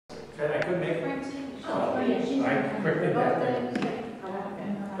Said I couldn't make it. Oh, yeah, she's. I quickly did that.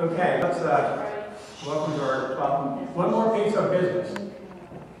 Okay, let's, welcome to our, one more piece of business.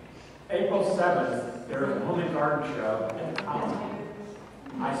 April 7th, there's a Holy Garden Show at the Colony.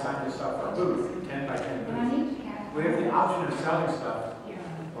 I signed this up for a booth, 10 by 10 booth. We have the option of selling stuff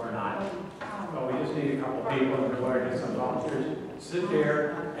or not. But we just need a couple people and we're going to get some volunteers. Sit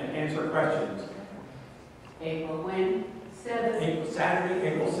there and answer questions. April when? Saturday,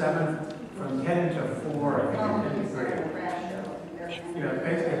 April 7th, from 10 to 4, I think, 10 to 3. You know,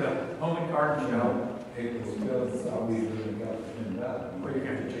 basically the Holy Garden Show. April 12th, I'll be doing that. Where you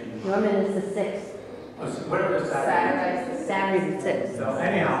get to change. Your minute's the 6th. Whatever the Saturday. Saturday's the 6th. So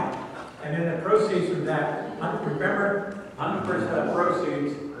anyhow, and then the proceeds from that, remember, 100% of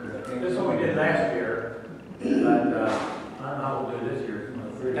proceeds, this is what we did last year, but I don't know how we'll do this year.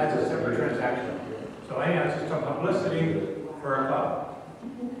 That's a separate transaction. So anyhow, it's just some publicity for our club.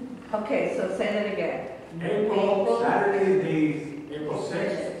 Okay, so say that again. Saturday, the April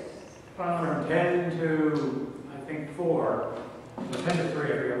 6th, from 10 to, I think, 4, so 10 to 3, I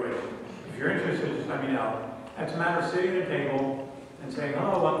forget which. If you're interested, just let me know. That's a matter of sitting at a table and saying,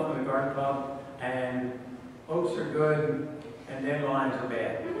 oh, welcome to the garden club, and oats are good, and dandelions are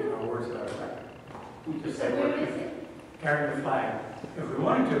bad. You know, words that effect. Just say, Where is it? carrying the flag. If we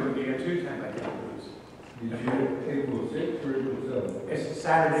wanted to, we could get 2 10 by 10 booths. Did you April 6th or April 7th? It's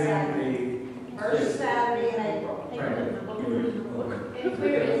Saturday, First Saturday in April. the... Where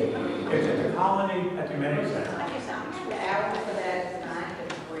is it? It's at the Colony at the Amenity Center. The hour for that is 9 to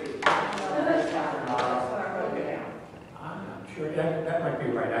 3. I'm not sure, that might be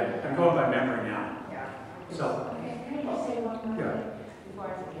right. I'm going by memory now. Yeah. So, Can I just say one more Yeah. thing before I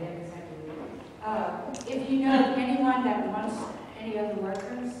forget, because I have to leave? If you know of anyone that wants any other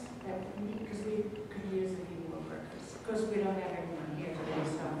workers, because we could use a few more workers, because we don't have everyone here today,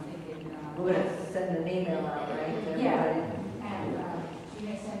 so I'm thinking. We're going to send an email out, right? to Yeah. everybody? And you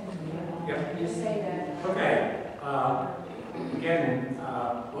may send them, Yeah. just say that. okay. Again,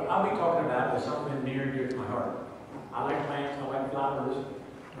 what I'll be talking about is something near and dear to my heart. I like plants, I like flowers,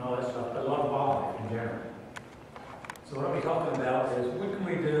 and all that stuff. I love wildlife in general. So what I'll be talking about is what can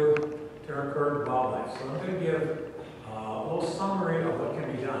we do to encourage wildlife. So I'm going to give a little summary of what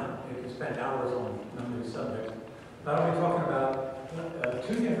can be done. You can spend hours on a number of subjects. But I'll be talking about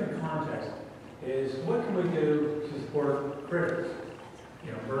 2 different contexts. Is what can we do to support critters?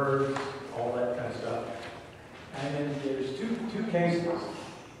 You know, birds, all that kind of stuff. And then there's two cases.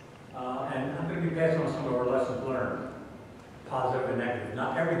 And I'm going to be passing on some of our lessons learned, positive and negative.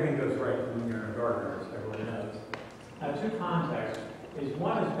 Not everything goes right when you're in a garden, as everyone knows. Now, 2 contexts is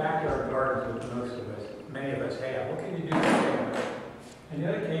one is backyard gardens, which most of us, many of us have. What can you do to stay? And the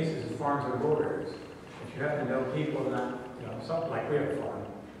other case is farms and rural areas. If you have to know people, not, you know, something like we have a farm.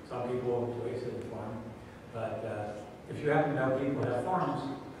 Some people wasted the farm. But if you happen to know people who have farms,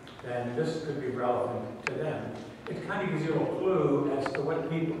 then this could be relevant to them. It kind of gives you a clue as to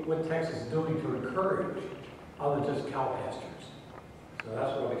what Texas is doing to encourage other than just cow pastures. So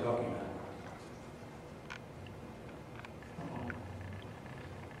that's what we'll be talking about.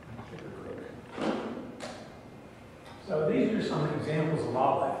 So these are some examples of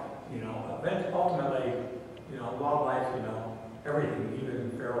wildlife. You know, ultimately, you know, wildlife, you know, everything,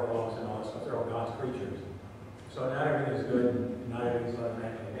 even feral hogs and all that stuff, they're all God's creatures. So not everything is good, and not everything is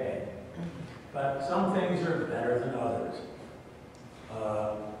automatically bad. But some things are better than others.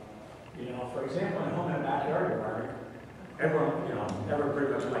 You know, for example, in a home and backyard environment, everyone, you know, everyone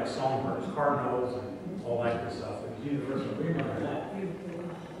pretty much likes songbirds, cardinals, and all that good stuff. There's universal agreement on that.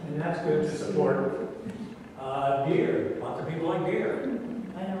 And that's good to support. Deer, lots of people like deer.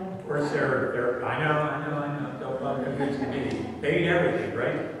 I know. Of course, I know, don't convince me. They eat everything,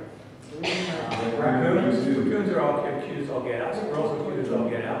 right? Raccoons are all cute as all get out. Squirrels are cute as all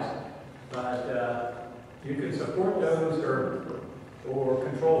get out. But you can support those or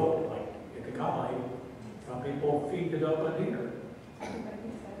control them. Like at the colony, some people feed the dope on deer.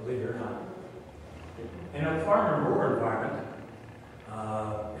 Believe it or not. In a farm and rural environment,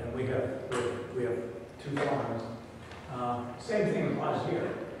 and we have 2 farms. Same thing applies here,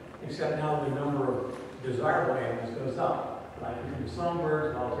 except now the number of desirable animals goes up. Like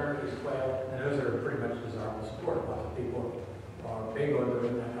songbirds, wild turkeys, quail, and those are pretty much desirable support. Lots of people are big on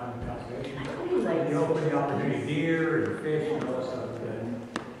doing that kind of conservation. You open the opportunity, deer and fish and all that stuff is good.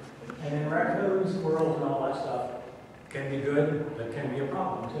 And then raccoons, squirrels, and all that stuff can be good, but can be a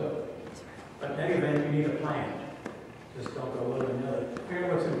problem too. But in any event, you need a plan. Just don't go willy-nilly. Figure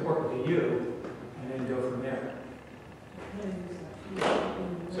out what's important to you, and then go from there.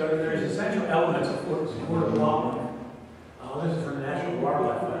 So there's essential elements of support of wildlife. This is from the National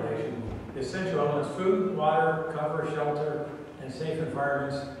Wildlife Foundation. The essential elements: food, water, cover, shelter, and safe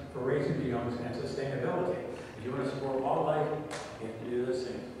environments for raising the young and sustainability. If you want to support wildlife, you have to do those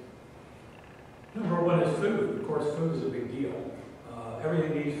things. Number one is food. Of course, food is a big deal.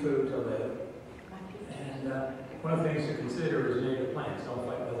 Everything needs food to live. And one of the things to consider is native plants. Don't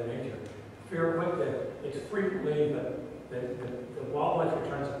fight Mother Nature. Fair point that it's frequently the wildlife we're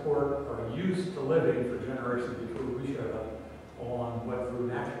trying to support are used to living for generations before we showed up on what grew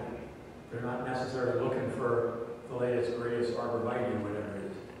naturally. They're not necessarily looking for the latest, greatest arborvitae or whatever it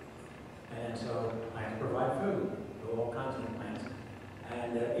is. And so plants provide food to all kinds of plants.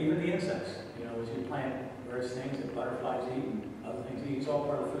 And even the insects, you know, as you plant various things that butterflies eat and other things eat, it's all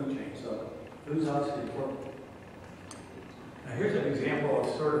part of the food chain. So food's obviously important. Now here's an example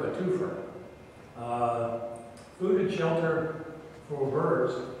of sort of a twofer. Food and shelter for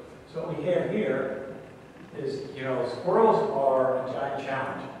birds. So what we have here is, you know, squirrels are a giant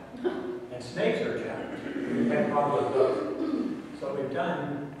challenge. And snakes are a challenge. We've had problems with those. So what we've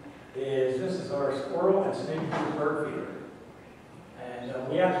done is, this is our squirrel and snake-proof bird feeder. And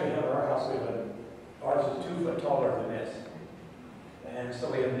we actually have our house, ours is 2 foot taller than this. And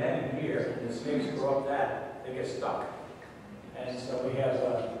so we have netting here, and the snakes grow up that, they get stuck. And so we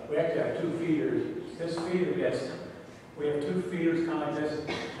actually have 2 feeders. This feeder we have 2 feeders kind of like this,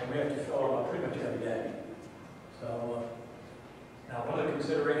 and we have to fill them up pretty much every day. So, now one of the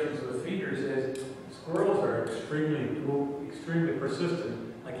considerations with feeders is squirrels are extremely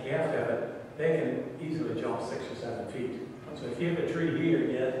persistent. Like you have to have it, they can easily jump 6 or 7 feet. So if you have a tree here,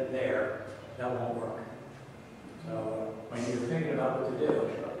 yet there, that won't work. So when you're thinking about what to do,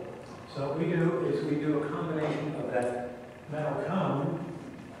 so what we do is we do a combination of that metal cone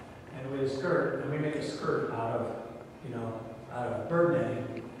and with a skirt, and we make a skirt out of, you know, out of bird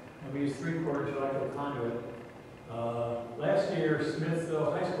netting, and we use 3/4 electrical conduit. Last year,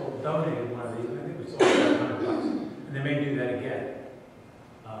 Smithville High School donated one of these, and I think we sold it for $100, and they may do that again.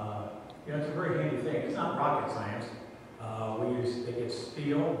 You know, it's a very handy thing. It's not rocket science. They get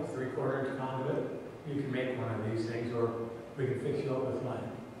steel, 3/4 conduit. You can make one of these things, or we can fix you up with one.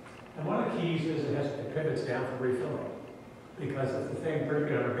 And one of the keys is it pivots down for refilling. Because if the thing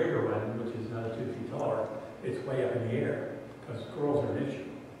breaks on a bigger one, which is another 2 feet taller, it's way up in the air, because squirrels are an issue.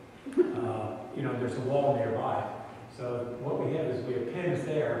 You know, there's a wall nearby. So what we have is we have pins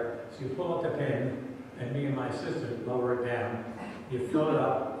there, so you pull up the pin, and me and my assistant lower it down, you fill it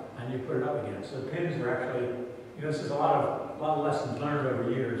up, and you put it up again. So the pins are actually, you know, this is a lot of lessons learned over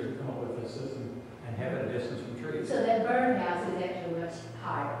years to come up with this system and have it a distance from trees. So that birdhouse is actually much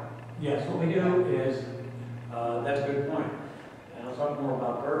higher. Yes, what we do is, that's a good point. And I'll talk more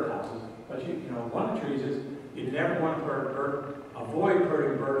about birdhouses. But you know, one of the trees is you never want to avoid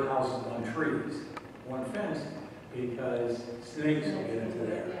putting birdhouses on trees, on fence, because snakes will get into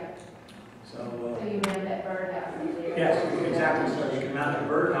there. So So you have that birdhouse in there. yes, exactly. So you can mount a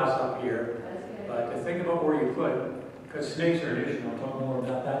birdhouse up here, That's good. but to think about where you put, because snakes are an issue. I'll talk more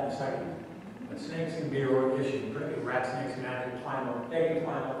about that in a second. But snakes can be a real issue. Particularly rat snakes can actually climb up. They can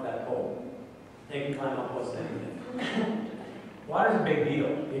climb up that pole. They can climb up what's there. Water's a big deal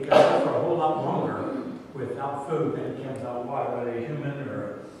because for a whole lot longer without food than it can without water, whether you're human or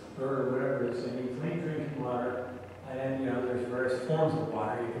a bird or whatever it is. They need clean drinking water, and then, you know, there's various forms of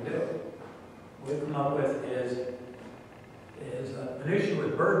water you can do. What we've come up with is an issue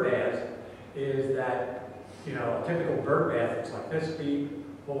with bird baths is that, you know, a typical bird bath looks like this deep,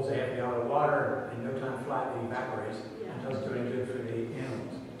 holds a half gallon of water, and no time flat it evaporates, and doesn't do any good for the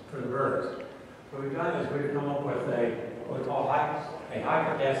animals, for the birds. What we've done is we've come up with what we call a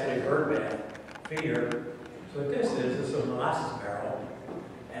high capacity bird bath feeder. So what this is a molasses barrel,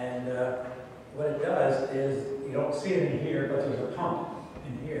 and what it does is, you don't see it in here, but there's a pump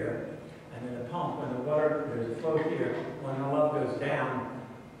in here, and then the pump, when the water, there's a flow here, when the level goes down,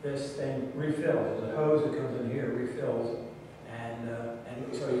 this thing refills. There's a hose that comes in here, refills, and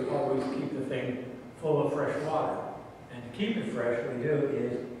so you always keep the thing full of fresh water. And to keep it fresh, what we do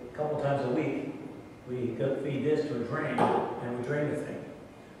is a couple times a week, we feed this to a drain, and we drain the thing.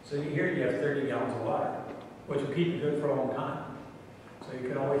 So here you have 30 gallons of water, which will keep it good for a long time. So you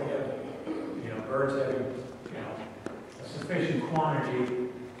can always have, you know, birds having, you know, a sufficient quantity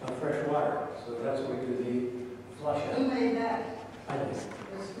of fresh water. So that's what we do the flush out. Who made that? I did.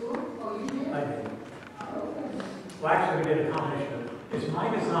 The school? Oh, you did? I did. Okay. Well, actually, we did a combination. It's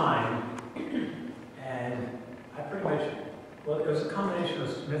my design, and I pretty much, well, it was a combination of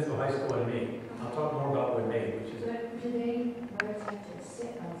Smithville High School and me. I'll talk more about what made, which is. But do they, birds have to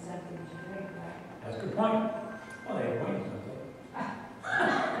sit on something to drink, right? That's a good point. Well, they have wings, don't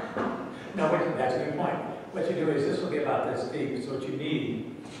they? No, that's a good point. What you do is, this will be about this deep, so what you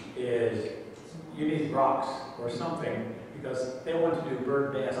need is rocks or something, because they want to do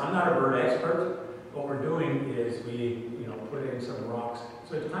bird baths. I'm not a bird expert. What we're doing is we, put in some rocks,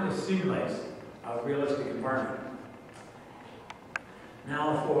 so it kind of simulates a realistic environment.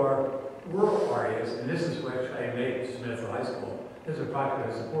 Now for rural areas, and this is which I made Smith High School, this is a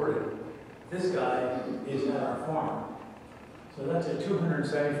project I supported. This guy is at our farm. So that's a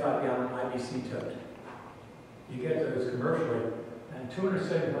 275-gallon IBC tote. You get those commercially, and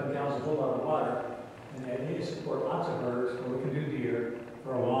 275 gallons is a whole lot of water, and they need to support lots of birds, or we can do deer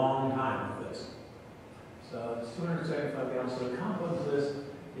for a long time with this. So it's 275 gallons. So the compost list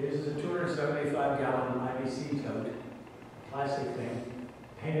is a 275-gallon IBC tote, plastic thing,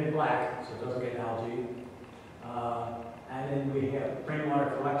 painted black so it doesn't get algae. And then we have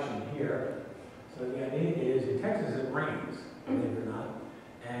rainwater collection here. So the idea is, in Texas it rains, believe it or not.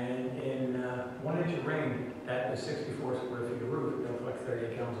 And in 1 inch of rain, that is 64 square feet of roof, they'll collect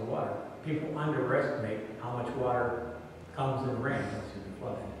 38 gallons of water. People underestimate how much water comes in rain once you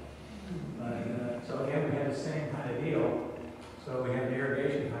flood it. So again, we have the same kind of deal. So we have an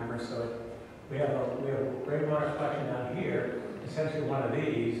irrigation timer. So we have rainwater collection down here, essentially one of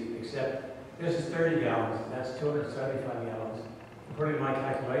these, except this is 30 gallons. That's 275 gallons. According to my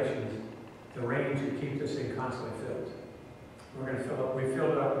calculations, the rain should keep this thing constantly filled. We're going to fill up. We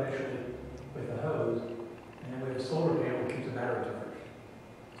filled it up initially with a hose, and then we have a solar panel that keeps the battery charged.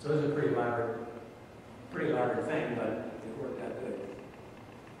 So this is a pretty elaborate thing, but it worked out good.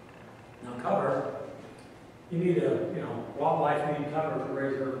 Now cover, you need wildlife need cover to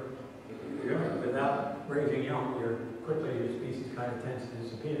raise their young. Without raising young, quickly your species kind of tends to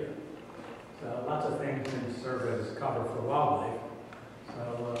disappear. So lots of things can serve as cover for wildlife.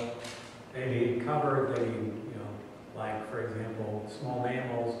 So they need cover, they need, like for example, small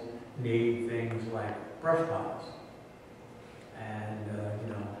mammals need things like brush piles. And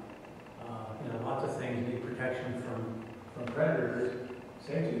lots of things need protection from predators.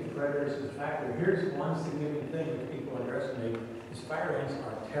 Safety of predators is a factor. Here's one significant thing that people underestimate, is fire ants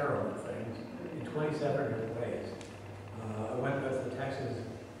are terrible things in 27 different ways. I went with the Texas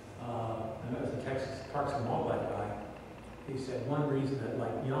Parks and Wildlife guy. He said one reason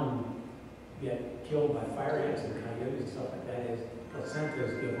that young get killed by fire ants and coyotes and stuff like that is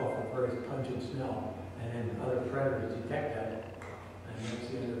placentas give off a very pungent smell, and then other predators detect that, and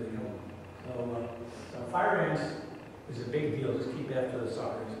that's the end of the kill. So fire ants is a big deal. Just keep after the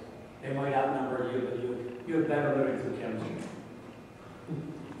suckers. They might outnumber you, but you have better living through chemistry.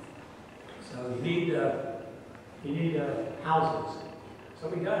 So you need houses. So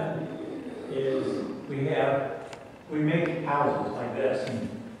what we've done is we make houses like this, and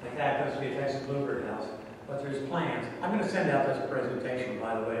like that. That's the Texas bluebird house. But there's plans. I'm going to send out this presentation,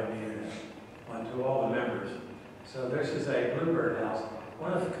 by the way, on the internet, to all the members. So this is a bluebird house.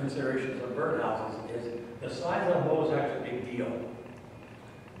 One of the considerations of birdhouses is the size of the hole is actually a big deal.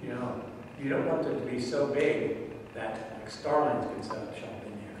 You don't want it to be so big that starlings can set up shop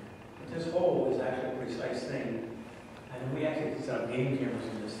in there. But this hole is actually a precise thing. And we actually set up game cameras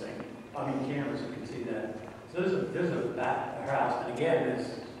in this thing. Cameras, you can see that. So this is a back house. And again, as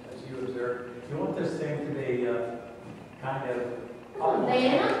you observed, you want this thing to be kind of...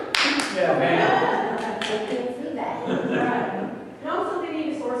 Van? Yeah, van. I couldn't see that. Right. And also they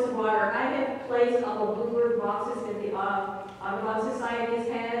need a source of water. I have placed all the bluebird boxes that the Audubon Society has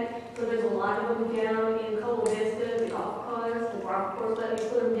had. So there's a lot of them down in Cola Vista, the golf course, the golf course, let me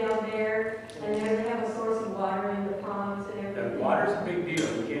put them down there. And then they have a source of water in the ponds and everything. And water's a big deal.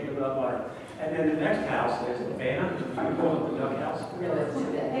 You can't live without water. And then the next house is a van. You call it the duck house. No, it's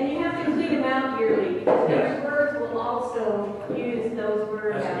too bad. And you have to clean them out yearly because other birds will also use those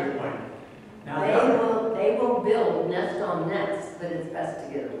bird That's a houses. good point. Now, They will build nest on nest, but it's best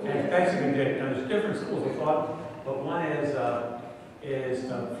to get them. and basically, there's different schools of thought, but one is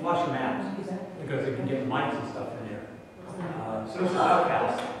to flush them out because they can get mice and stuff in there. So it's a duck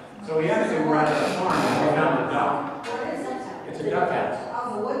house. So we actually were at a farm and we found a duck. What is it? It's a duck house.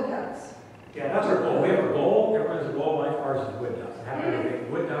 Oh, the wood ducks. Yeah, that's our goal. We have a goal. Everyone has a goal. Like ours is wood ducks.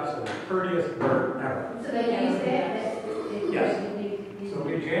 Wood ducks are the prettiest bird ever. So they use that? Yes. So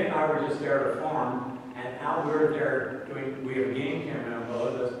Jan and I were just there at a farm, and out we were there we have a game camera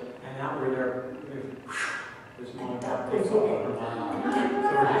below us, and out we're there, this one about this over a mile. So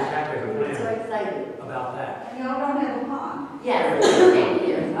we're just happy as a So plan excited. about that. And y'all don't have a pond? Yes, there's a tank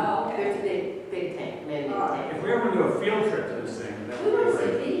here. Oh, okay. There's a big tank, maybe a tank. If we ever do a field trip to this thing, that We would want be to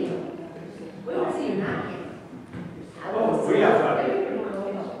see great. video. We want to see you knocking. Oh, we have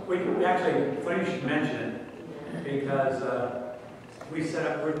we actually, funny you should mention it, because we set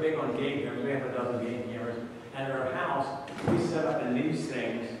up, we're big on game cameras, we have a dozen game cameras, and at our house, we set up in these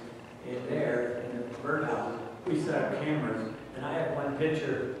things in there, in the we set up cameras, and I have one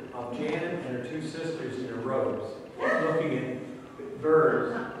picture of Janet and her two sisters in their robes, looking at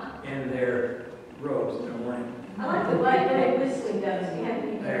birds in their robes in the morning. I like the white whistling doves. You have to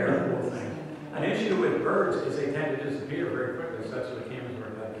be They're a careful. cool thing. An issue with birds is they tend to disappear very quickly, such that the cameras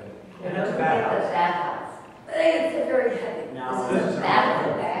work that good. And that's a bad The house. bathhouse. It's a very heavy. Now, This is a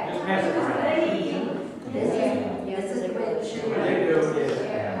bathhouse. Just pass it around. This is a rich. What they do is,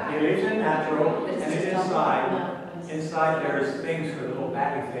 you leave it natural, and then inside there's things for little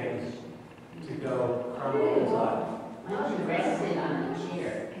baggy things to go crumble inside.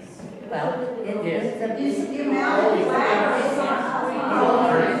 Well, it is. The amount of flowers.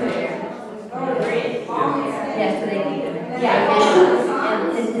 Yes, but they keep them. Yeah,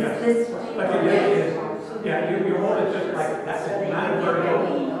 and it's this way. But the idea is, yeah, you hold it just like, that's it, not a vertical,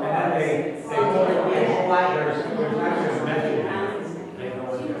 and then they hold it, there's actually a mesh in there. They go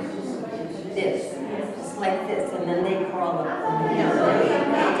in there. This, just like this, and then they crawl up.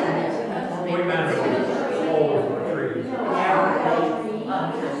 We manage holes for trees.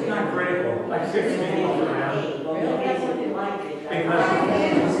 It's not critical, like 6 feet off around.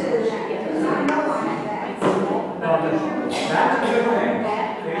 Because, no, that's a good thing.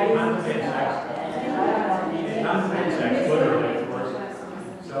 They hunt insects. They hunt insects, literally, of course.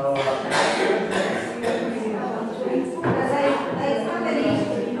 So, that's a good thing.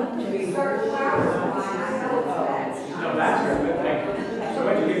 No, that's a good thing. So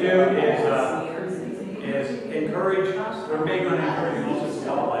what you can do is encourage, we're big on encouraging all sorts of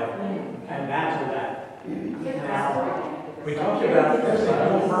wildlife, and that's for that. Now, we talked about this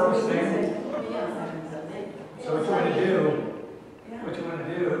dual purpose thing. So what you want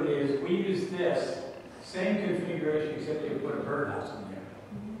to do is we use this same configuration except you put a birdhouse in there.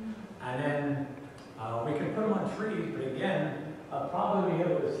 And then we can put them on trees, but again, probably we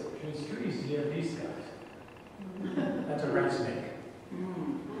have with these trees, you have these guys. That's a red snake.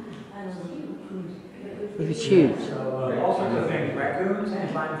 It's huge. So all sorts of things, raccoons can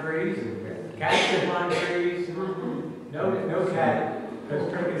climb trees, cats can climb trees. No cat, because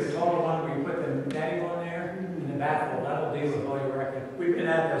turkey is the taller one, we put the netting on there in the backfill, that'll deal with all your raccoons. We've been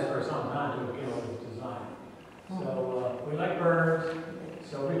at this for some time to appeal with design. So we like birds,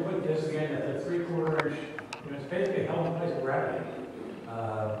 so we put this again at the 3/4 inch, it's basically held in place of gravity.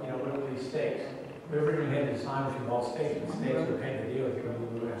 With these stakes. We originally had design which involved stakes, and snakes were kind of deal with you when you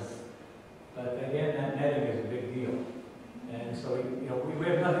move around. But again, that netting is a big deal. And so, we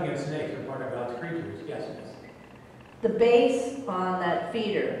have nothing against snakes, we're part of God's creatures. Yes, yes. The base on that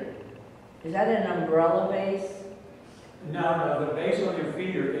feeder, is that an umbrella base? No, the base on your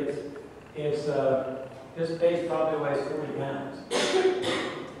feeder is this base probably weighs 40 pounds.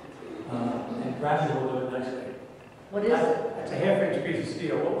 And gravity will do it nicely. What is it? It's a 1/2 inch piece of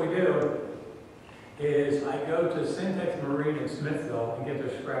steel. What we do is I go to Syntex Marine in Smithville and get their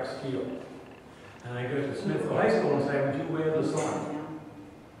scrap steel. And I go to Smithville High School and say, would you wheel this on?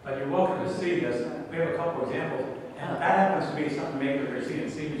 But you're welcome to see this. We have a couple examples. And that happens to be something made with their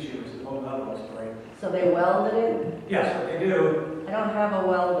CNC machine, which is a whole other story. So they welded it? Yes, what they do, I don't have a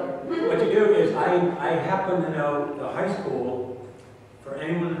welder. what you do is I happen to know the high school, for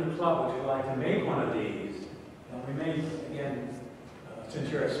anyone in the club would you like to make one of these. We may, again, since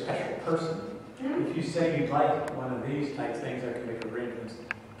you're a special person, if you say you'd like one of these type things, I can make arrangements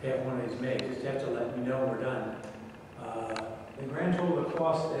to have one of these made. Just have to let me know when we're done. The grand total of the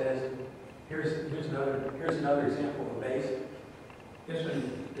cost is, here's another example of a base. This one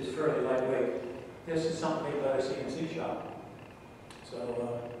is fairly lightweight. This is something made by a CNC shop. So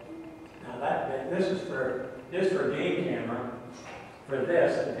now this is for a game camera. For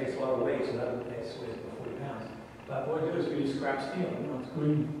this, it takes a lot of weight, so that would take weighs about 40 pounds. But what we do is we use scrap steel. It's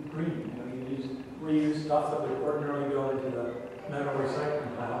green. We use stuff that would ordinarily go into the metal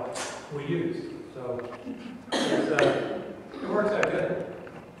recycling pile. We use. So it works out good.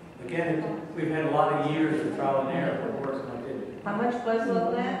 Again, we've had a lot of years of trial and error, but it works like it. How much was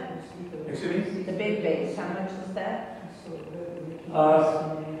all that? Excuse me? The big base, how much is that?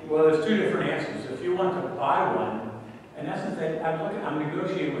 Well, there's two different answers. If you want to buy one, and that's the thing, I'm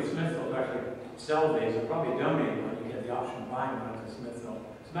negotiating with Smithville to actually sell these. I'll probably donate one. You get the option of buying one to Smithville.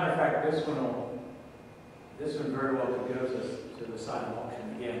 As a matter of fact, this one very well could go to the silent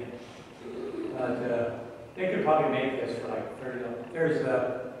auction again. But they could probably make this for like $30. Here's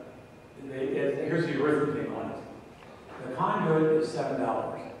the arithmetic on it. The conduit is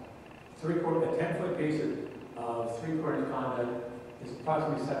 $7. A 10-foot piece of 3/4 conduit is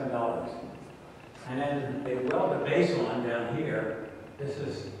approximately $7. And then they weld the base on down here. This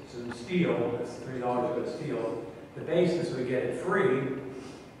is some steel. That's $3 worth of steel. The base is we get it free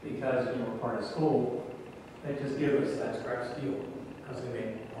because we're part of school. they just give us that scrap steel, because they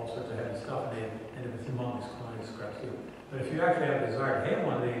make all sorts of heavy stuff, and they end up with humongous quantities of scrap steel. But if you actually have a desire to have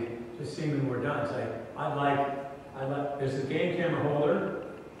one of these, just see me when we're done, say, I'd like, there's a game camera holder,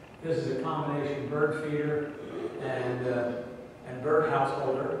 this is a combination bird feeder and bird house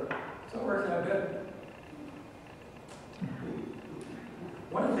holder, so it works out good.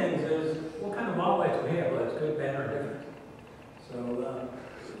 One of the things is, what kind of wildlife we have, whether it's good, bad, or different. So,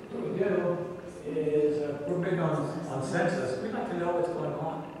 what we do is, we're big on census. We like to know what's going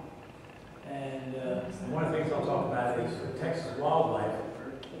on. And one of the things I'll talk about is for Texas wildlife,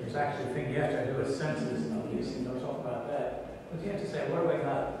 there's actually a thing you have to do a census of these things. I'll talk about that. But you have to say, what do I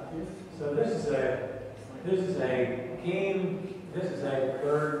got? So this is a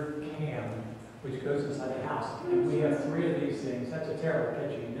bird cam which goes inside the house. And we have 3 of these things. That's a terrible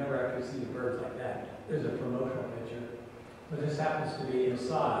picture. You never actually see the birds like that. This is a promotional picture. But this happens to be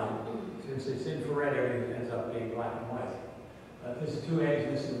inside. Since it's infrared, everything ends up being black and white. This is 2 eggs,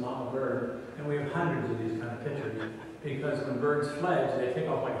 this is a mama bird. And we have hundreds of these kind of pictures. Because when birds fledge, they take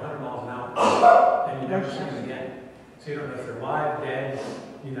off like 100 miles an hour. And you never see them again. So you don't know if they're live, dead.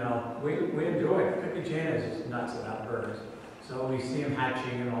 You know, we enjoy it. Pippi Janice is nuts about birds. So we see them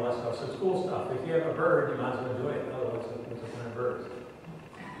hatching and all that stuff. So it's cool stuff. If you have a bird, you might as well enjoy it. Otherwise, what's the point of birds?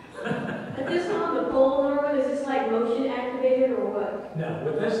 But this on the pole, Norman, is this like motion activated or what? No,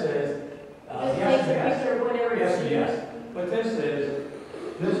 what this is, Just yes takes and a yes. picture of whatever Yes it's and yes. What this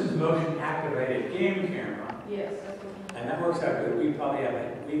is motion activated game camera. Yes, that's what. And that works out good. We probably have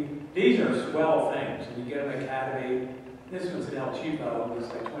these are swell things. You get them at Academy. This one's an El Cheapo. It's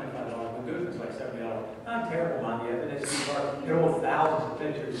like $25. The good one's like $70. Not terrible on the evidence. They're all thousands of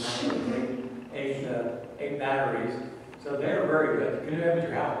pictures and 8 batteries. So they're very good. You can do them at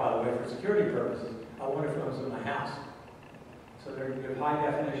your house, by the way, for security purposes. I wonder if those in my house. So they're high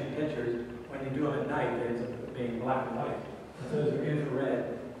definition pictures. When you do them at night, they end up being black and white. But those are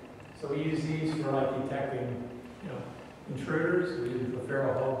infrared. So we use these for like detecting, intruders. We use them for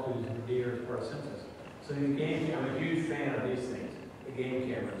feral hogs, we use them for deer as part of census. So the game camera, I'm a huge fan of these things, the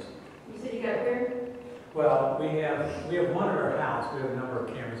game cameras. You said you got where? Well, we have one at our house. We have a number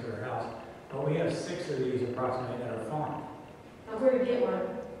of cameras at our house. But we have 6 of these approximately at our farm. Now, where to get one?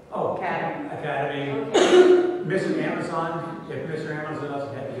 Oh, Academy. Academy. Mr. Amazon, if Mr. Amazon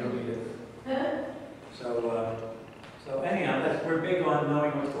doesn't have it, you don't need it. Huh? So anyhow, we're big on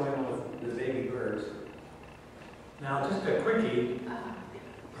knowing what's going on with the baby birds. Now, just a quickie.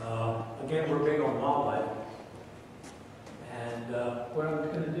 Again, we're big on wildlife. And what I'm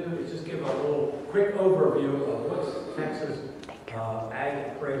going to do is just give a little quick overview of what's Texas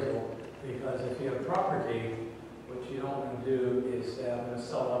ag appraisal. Because if you have property, what you don't want to do is I'm going to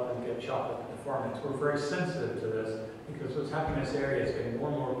sell up and get chopped up into farming. So we're very sensitive to this because what's happening in this area is getting more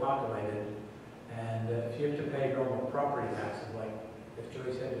and more populated. And if you have to pay normal property taxes, like if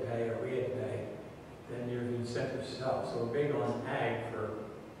Joyce had to pay or we had to pay, then you're the incentive to sell. So we're big on ag for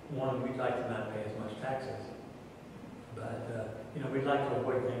one, we'd like to not pay as much taxes. But, we'd like to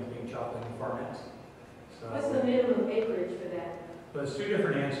avoid things being chopped into farmhouse. So, What's the minimum acreage for that? but it's 2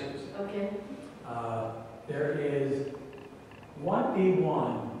 different answers. Okay. There is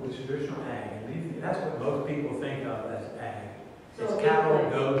 1B1, which is traditional ag, and that's what most people think of as ag. So It's it's cattle,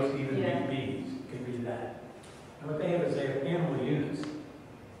 like- goats, even yeah. bees can be that. And what they have is they have animal units.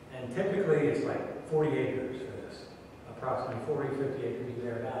 And typically it's like 40 acres for this, approximately 40, 50 acres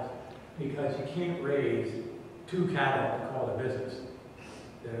thereabouts, because you can't raise 2 cattle to call it a business.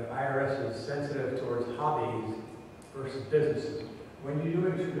 The IRS is sensitive towards hobbies versus businesses. When you do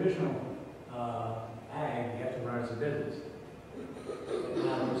a traditional ag, you have to run as a business.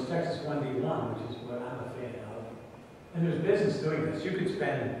 Now, there's Texas 1D1, which is what I'm a fan of. And there's business doing this. You could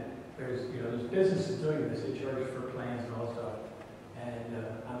spend, there's businesses doing this. They charge for plans and all that stuff. And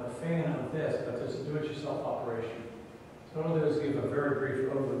I'm a fan of this, but there's a do-it-yourself operation. So what I'll do is give a very brief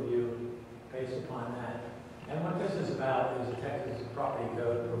overview based upon that. And what this is about is the Texas property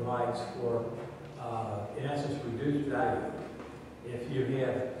code provides for, in essence, reduced value. If you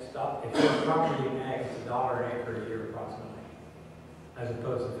have property in ag, it's $1 an acre a year approximately, as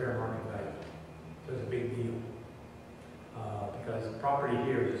opposed to fair market value. So it's a big deal. Because property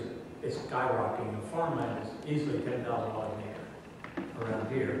here is skyrocketing. The farmland is easily $10,000 an acre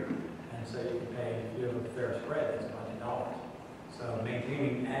around here. And so you can pay, if you have a fair spread, that's a bunch of dollars. So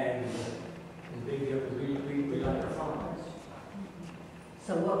maintaining ag is a big deal because we like our farmers.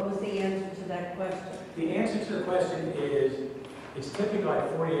 So what was the answer to that question? The answer to the question is, it's typically like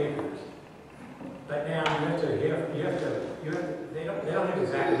 40 acres. But now they don't have an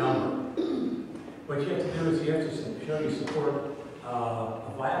exact number. What you have to do is you have to show you support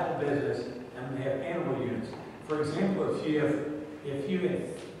a viable business, and they have animal units. For example, if you had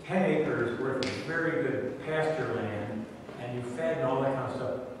 10 acres worth of very good pasture land, and you fed and all that kind of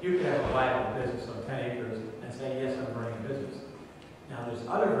stuff, you could have a viable business on 10 acres and say, yes, I'm running a business. Now, there's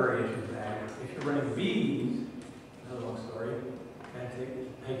other variations of that. If you're running bees, another long story, and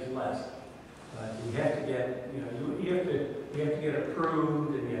it takes less. You have to get, you have to get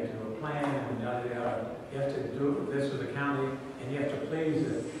approved, and you have to do a plan, and yada yada. You have to do this with the county, and you have to please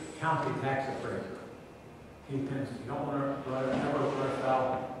the county tax appraiser. You don't want to never run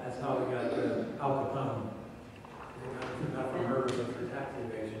afoul. That's how we got Al Capone. Not for murder, but for tax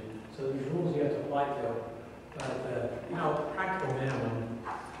evasion. So there's rules you have to apply to. But, practical minimum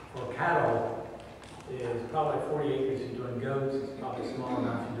for cattle is probably 40 acres if you're doing goats. It's probably small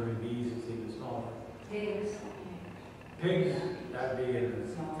enough if you're doing bees. It's even smaller. Pigs. Pigs, that would be in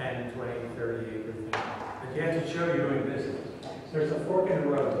 10, 20, 30 acre thing. But you have to show you're doing business. There's a fork in the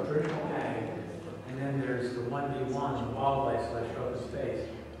road, traditional ag, and then there's the 1v1, the wildlife/open space.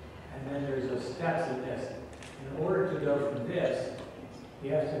 And then there's a steps in this. In order to go from this,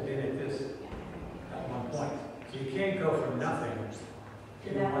 you have to have been at this at one point. So you can't go from nothing to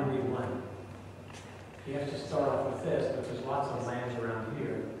 1v1. You have to start off with this, but there's lots of land around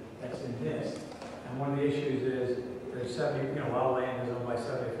here that's in this. And one of the issues is there's wild land is owned by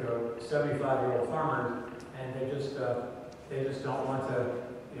 75-year-old farmers, and they just don't want to,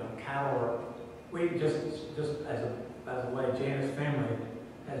 cattle or we just as a way, Janet's family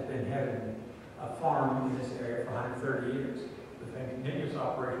has been having a farm in this area for 130 years. We've had continuous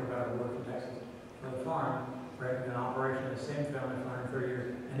operation by the Board from Texas for the farm. We've been in operation in the same family for 130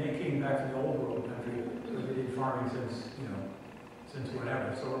 years, and they came back to the old world country where they did farming since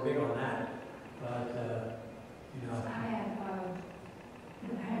whatever. So we're big on that. But I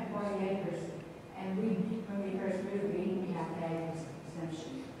have 40 acres, and when we first moved, we didn't have to have this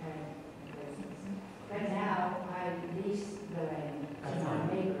exemption. But now I lease the land to my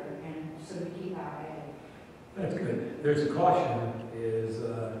neighbor, and so we keep our ag. That's good. There's a caution is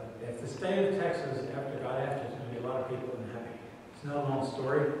if the state of Texas got after, there's going to be a lot of people unhappy. It's not a long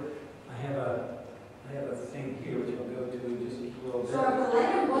story. I have a thing here which I'll go to just a little bit. So if the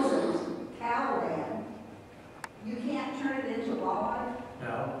land wasn't cow land, you can't turn it into wildlife?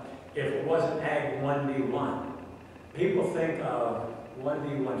 No, if it wasn't ag 1v1, people think of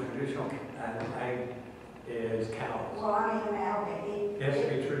 1v1 traditional ag is cows. Well, I mean, okay, It has to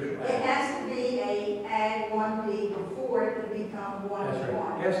be traditional it ag. has to be a ag 1B before it can become That's right.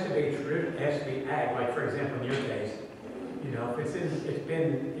 1B1. It has to be ag. Like for example, in your case, if it's been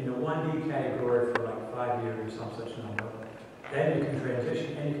in the 1D category for like 5 years or some such number, then you can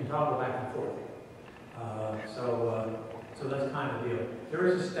transition and you can toggle back and forth. So that's kind of the deal. There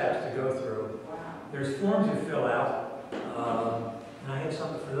is a steps to go through. There's forms you fill out, and I have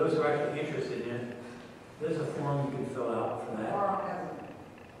something for those who are actually interested in it. There's a form you can fill out for that.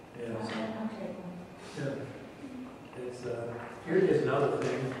 Yeah. Here is another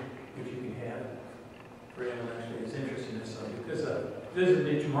thing which you can have for anyone actually is interested in this subject. This is a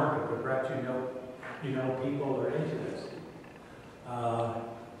niche market, but perhaps you know people that are into this.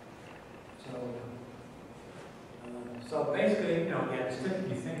 So basically, again, it's typically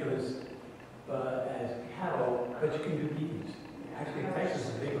you think of as cattle, but you can do bees. Actually, Texas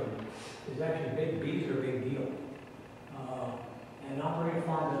is a big one. There's actually bees are a big deal. And operating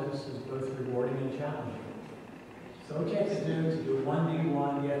farm business is both rewarding and challenging. So what you have to do to do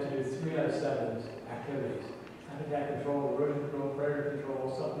 1D1, you have to do 3 out of 7 activities. Habitat control, erosion control, predator control,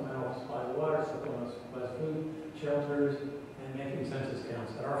 supplemental supply of water, supplemental supply of food, shelters, and making census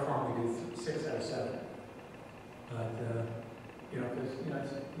counts. At our farm, we do 6 out of 7. But,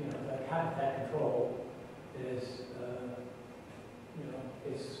 that habitat control is,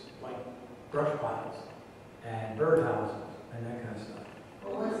 it's like brush piles and bird houses and that kind of stuff.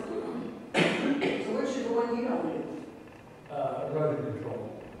 Well, so which is the one you don't do? Erosion control.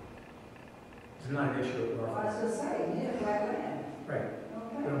 It's not an issue at I our was going to say, you didn't have land. Right.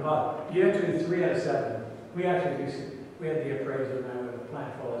 Okay. You have to do 3 out of 7. We actually we had the appraiser and I would plan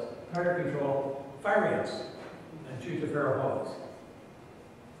for us. Predator control, fire ants, and shoot the feral hogs.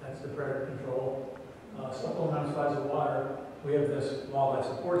 That's the predator control. Supplemental supplies of water. We have this wildlife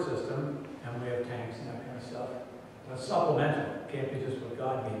support system, and we have tanks and that kind of stuff. But supplemental can't be just what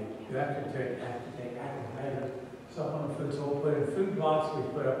God gave you. You have to take active measures. Supplement food, so we'll put in food plots, we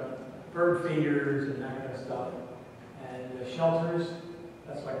put up bird feeders and that kind of stuff. And shelters,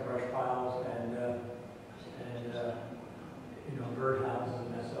 that's like brush piles and bird houses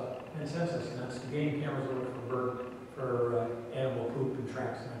and that stuff. And census, and that's the game cameras we look for animal poop and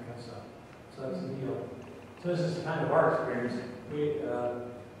tracks and that kind of stuff. So that's the deal. So this is kind of our experience.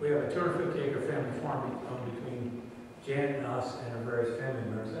 We have a a 250-acre family farm between Janet and us and our various family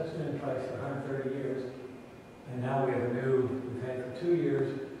members. That's been in place for 130 years. And now we've had for 2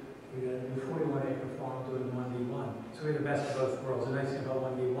 years, we got a new 41-acre farm doing 1D1. So we have the best of both worlds. The nice thing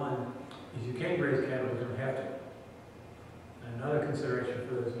about 1D1 is you can't raise cattle, you don't have to. Another consideration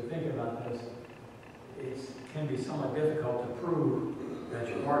for those who think about this, it can be somewhat difficult to prove that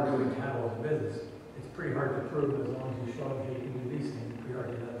you are doing cattle as a business. It's pretty hard to prove as long as you show that you can do these things. It's pretty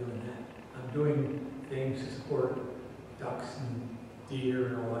hard you're not doing that. I'm doing things to support ducks and deer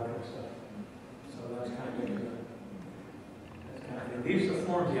and all that kind of stuff. So that's kind of good. That's kind of good. These are the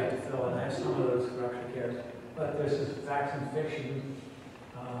forms you have to fill in. I have some of those for extra cares. But this is facts and fiction.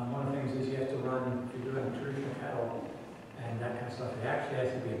 One of the things is you have to run, if you're doing traditional cattle and that kind of stuff, it actually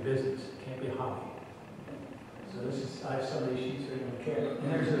has to be a business. It can't be a hobby. So this is, I have some of these sheets that are going to carry.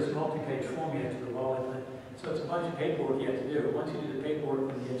 And there's this multi-page form you have to do all of it. So it's a bunch of paperwork you have to do. Once you do the paperwork,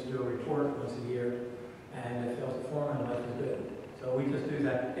 then you have to do a report once a year. And it fills the form and life is good. So we just do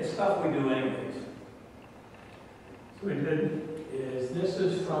that. It's stuff we do anyways. So we did is, this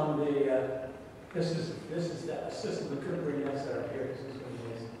is from the, this is the assistant cookery nest that are here. This is what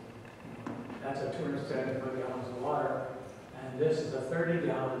it is. That's a 275 gallons of water. And this is a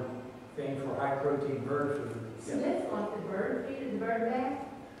 30-gallon thing for high-protein bird food. So that's like the bird feeder, the bird bath?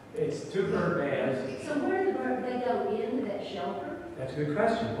 It's 2 bird baths. So where do the bird, they go into that shelter? That's a good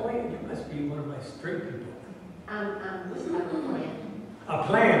question. Boy, you must be one of my street people. I'm a plant. A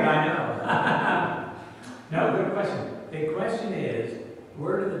plant, I know. No, good question. The question is,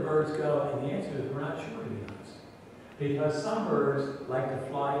 where do the birds go? And the answer is, we're not sure, to be honest. Because some birds like to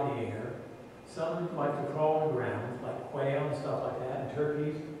fly in the air. Some like to crawl on the ground, like quail and stuff like that, and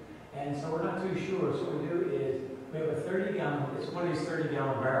turkeys. And so we're not too sure. So what we do is, we have a 30-gallon, it's one of these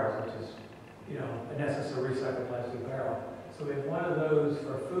 30-gallon barrels, which is, you know, a necessary recycled plastic barrel. So we have one of those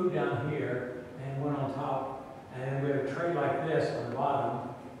for food down here, and one on top. And we have a tray like this on the bottom,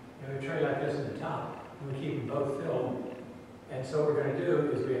 and a tray like this on the top. And we keep them both filled. And so what we're going to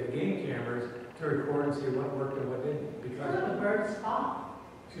do is we have game cameras to record and see what worked and what didn't. It's Because, like a bird spa.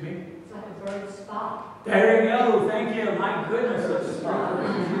 excuse me? It's like a bird spa. There you go. Thank you. My goodness, that's a smart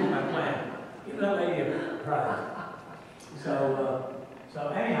my plan. Give that lady a prize. So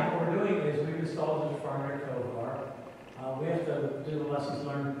anyhow, what we're doing is we've installed this farm at Kovar. We have to do the lessons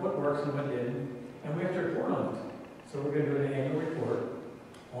learned, what works and what didn't, and we have to report on it. So we're going to do an annual report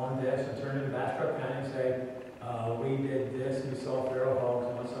on this and turn it to Bastop County and say, we did this, and we saw feral hogs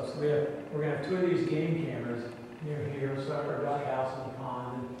and all that stuff. So we're going to have 2 of these game cameras near here, set up our duck house in the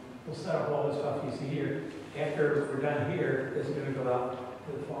pond, and we'll set up all the stuff you see here. After we're done here, this is going to go out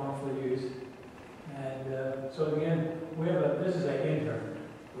to the farm for use. And so again, we have this is an intern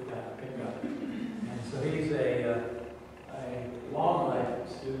we got to pick up. And so he's a wildlife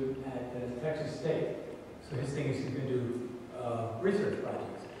student at Texas State. So his thing is he's going to do research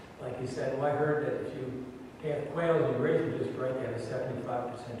projects. Like he said, well, I heard that if you have quails and you raise them just right, they have a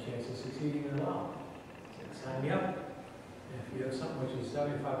 75% chance of succeeding in the wild. So sign me up. If you have something which is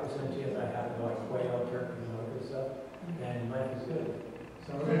 75% chance, I have to like quail, turkey, and all that stuff, then life is good. So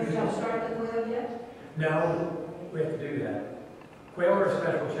we're going to Have you started the quail yet? No, we have to do that. Quail are a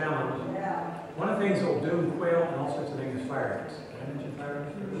special challenge. Yeah. One of the things they'll do with quail and all sorts of things is fire ants. Can I mention fire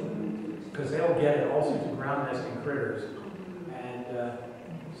ants? Because they'll get at all sorts of ground nesting critters. And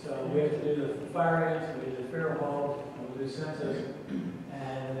so we have to do the fire ants, we do the feral hogs, we do census.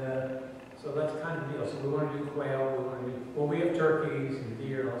 And so that's kind of the deal. So we want to do quail, we want to do, well, we have turkeys and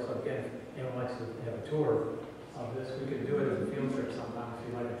deer and also, again, if anyone likes to have a tour of this, we could do it as a field trip sometime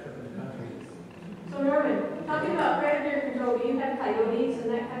if you like a trip in the country. So Norman, talking about predator control, do you have coyotes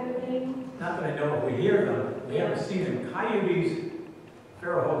and that kind of thing? Not that I know of, we hear them, we haven't seen them. Coyotes,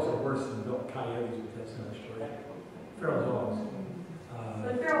 feral hogs are worse than coyotes, but that's another story. Feral hogs.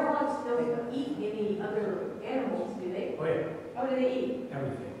 But feral hogs don't eat any other animals, do they? Oh yeah, What do they eat?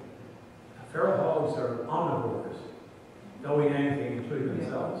 everything. Feral hogs are omnivores. They'll eat anything, including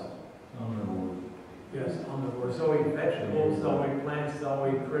themselves. Yes, omnivores. They'll eat vegetables, they'll eat plants,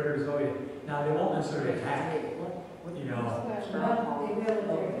 they'll eat critters, they'll eat. Now, they won't necessarily attack, you know.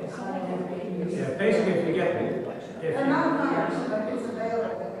 Yeah, basically, if you get, They're not numbers, but it's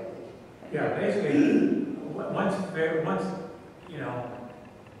available. yeah, basically, once, you know,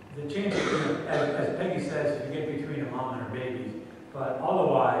 the chance, as Peggy says, if you get between a mom and her babies, but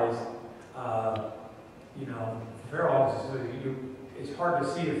otherwise, you know, feral hogs, it's hard to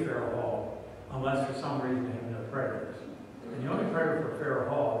see a feral hog unless for some reason they have no predators. And the only predator for a feral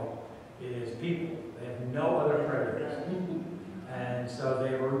hog is people. They have no other predators. And so they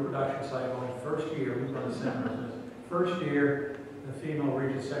have a reproduction cycle. In the first year, we run the seminars. First year, the female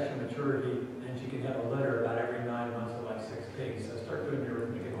reaches sexual maturity, and she can have a litter about every 9 months of like 6 pigs. So start doing your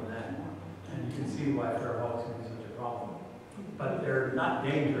arithmetic on that, and you can see why feral hogs can be such a problem. But they're not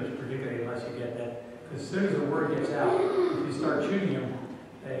dangerous, particularly unless you get that. Because as soon as the word gets out, if you start shooting them,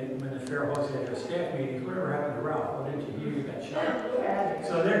 when the feral hogs have their staff meetings, whatever happened to Ralph? Well, didn't you hear you got shot?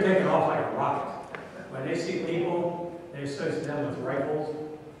 So they're taking off like a rocket. When they see people, they associate them with rifles,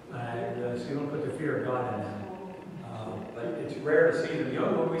 and so you don't put the fear of God in them. But it's rare to see them. The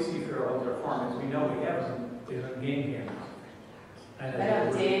only one we see feral hogs are farmers. We know we have them is on game cameras. And They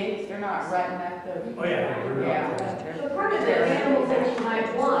don't dig, they're not running at the. Oh, yeah. But part of their animals that you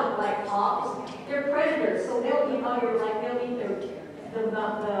might want, like hawks, they're predators, so they'll eat other, like they'll eat the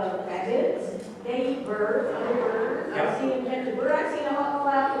rabbits, they eat birds, other birds. Yeah. I've seen them catch a bird, I've seen a hawk go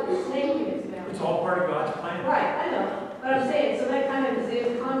out with a snake in its mouth. It's all part of God's plan. Right, I know, but I'm saying, so that kind of is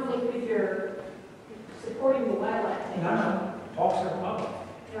in conflict with your supporting the wildlife thing. No. Hawks are public,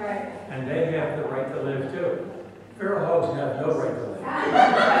 Right. and they have the right to live too. Feral hogs have no right to live.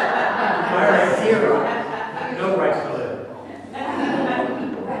 Zero. No rights to live.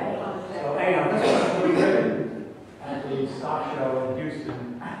 So anyhow, this was really good at the stock show in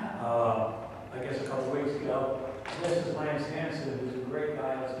Houston, I guess a couple weeks ago. This is Lance Hansen, who's a great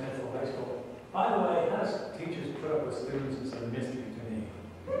guy at Smithville High School. By the way, how does teachers put up with students is a mystery to me.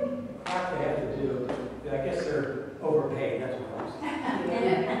 What they have to do, I guess they're overpaid, that's what I'm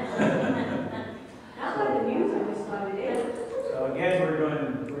saying. Not like the news, I just thought it is. So again, we're doing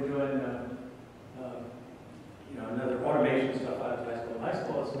another automation stuff out of high school. High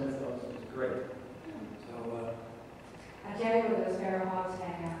school at Smithville is great. So, I tell you where those feral hogs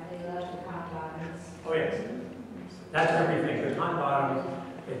hang out, they love the cotton bottoms. oh yes, that's everything. The pine bottoms,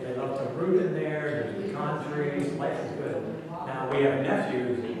 they love to root in there. There's pecan trees. Life is good. Now we have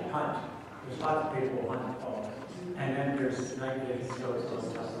nephews who hunt. There's lots of people who hunt dogs, and then there's night vision shows and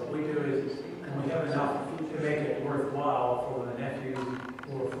stuff. What we do is, and we have enough to make it worthwhile for the nephews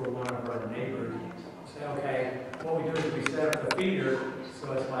or for one of our neighbors. Say, okay, what we do is we set up the feeder,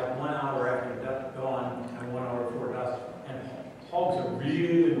 so it's like 1 hour after dawn and 1 hour before dusk. And hogs are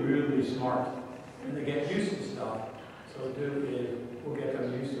really, really smart, and they get used to stuff. So what we'll do is we'll get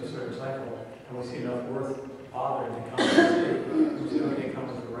them used to a certain cycle, and we'll see enough worth bothering to come to the state. We'll see if they come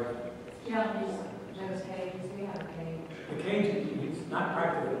with the right. Yeah, those cages, we have a cage. The cage, it's not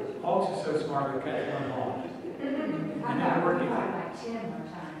practical. Hogs are so smart, they catch one hog. I And they're working. caught like 10 one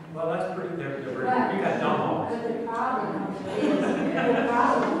time. Well, that's pretty, they're very, But- you got dumb hogs. But the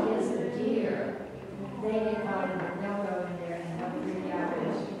problem is the deer, they get caught in, they'll go in there and they'll freak out and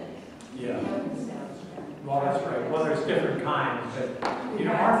Yeah. kill themselves. Well, that's right. Well, there's different kinds, but, you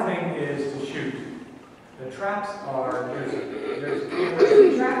know, our thing is to shoot. The traps are, there's cameras.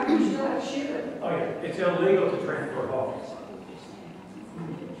 You try, you still have to shoot it. Oh, yeah, it's illegal to transport hogs.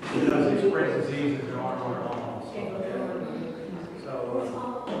 Because they spread diseases and on and on. So,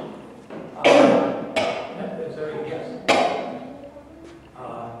 is there any yes?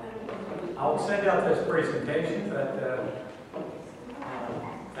 I'll send out this presentation, but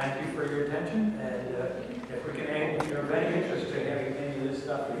thank you for your attention, and if we can, if you're of any interest in having any of this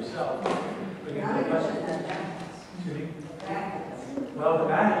stuff for yourself, we can do it. Excuse me? Well, the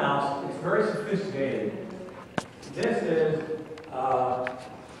back house is very sophisticated. This is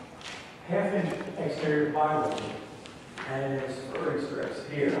half-inch exterior plywood, and it's furring strips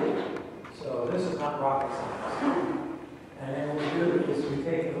here. So this is not rocket science. And then what we do is we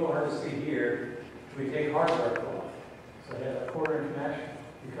take, a little hard to see here, we take hardware cloth. So they have a 1/4-inch mesh,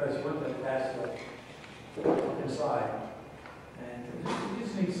 because you want them to pass up inside. And you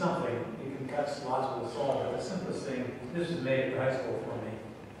just need something. You can cut slots with a saw, but the simplest thing, this was made at high school for me.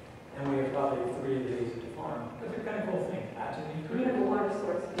 And we have probably 3 of these at the farm. But they're kind of cool thing. We have a water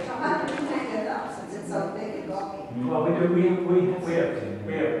source. So how do you take it up since it's so big and bulky? Well, we do, we have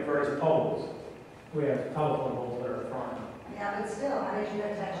various poles. We have telephone poles that are farm. Yeah, but still, how did you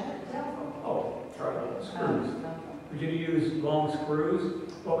attach it to the telephone? Oh, screws. We do use long screws.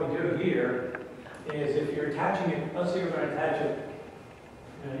 What we do here is if you're attaching it, let's say you're going to attach it,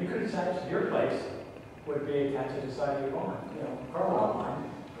 you could attach it to your place, would be attached to the side of your barn, car lot line.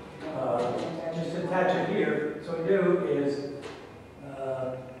 Just attach it here. So what we do is,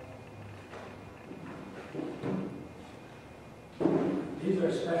 these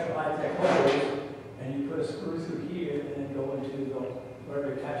are special high-tech holes, and you put a screw through here and then go into the, whatever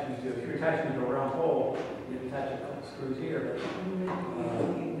you're attaching to. If you're attaching to a round hole, you attach a couple screws here.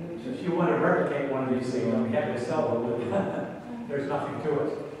 So if you want to replicate one of these things, I'm happy to sell them, but there's nothing to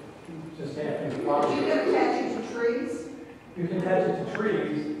it. Just half-inch You plywood. can attach it to trees? You can attach it to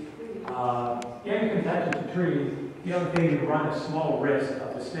trees. Yeah, you can attach it to trees. The only thing, you run a small risk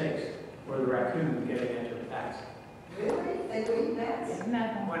of the snakes or the raccoon getting into the packs. Really? They do eat that? Isn't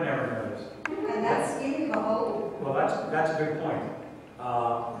that One never knows. And that's skinny of a hole. Well, that's a good point.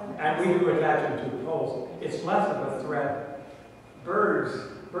 And we do attach them to the poles. It's less of a threat.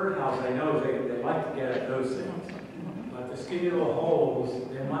 Birdhouse, I know they like to get at those things. But the skinny little holes,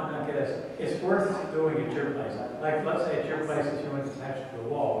 they might not get us. It's worth doing at your place. Like, let's say at your place, if you want to attach it to the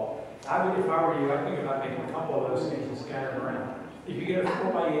wall, I would, if I were you, I'd think about making a couple of those things and scatter them around. If you get a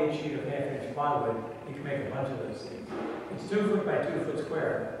 4x8 sheet of half-inch plywood, you can make a bunch of those things. It's 2 foot by 2 foot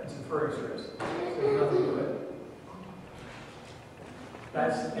square. It's some furring strips. So there's nothing to it.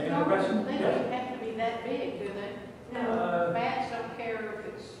 That's, any other questions? They Yes. don't have to be that big, do they? No. Bats don't care if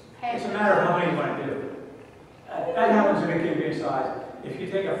it's half. It's a matter of how many you want to do. That happens in a given size. If you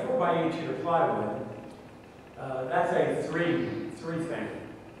take a 4x8 sheet of plywood, that's a three thing.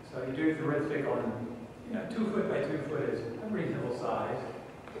 So you do the arithmetic on, 2 foot by 2 foot is a reasonable size.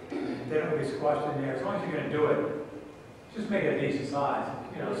 They don't be squashed in there. As long as you're going to do it, just make it a decent size.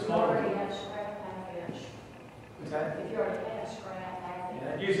 Smaller. have scrap half inch. What's that? If you already have scrap half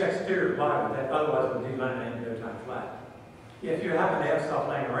inch. Yeah, use exterior plywood. That otherwise would be laminated no time flat. Yeah, if you happen to have stuff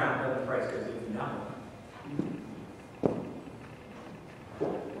laying around, then the price goes even down.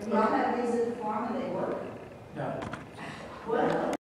 Y'all have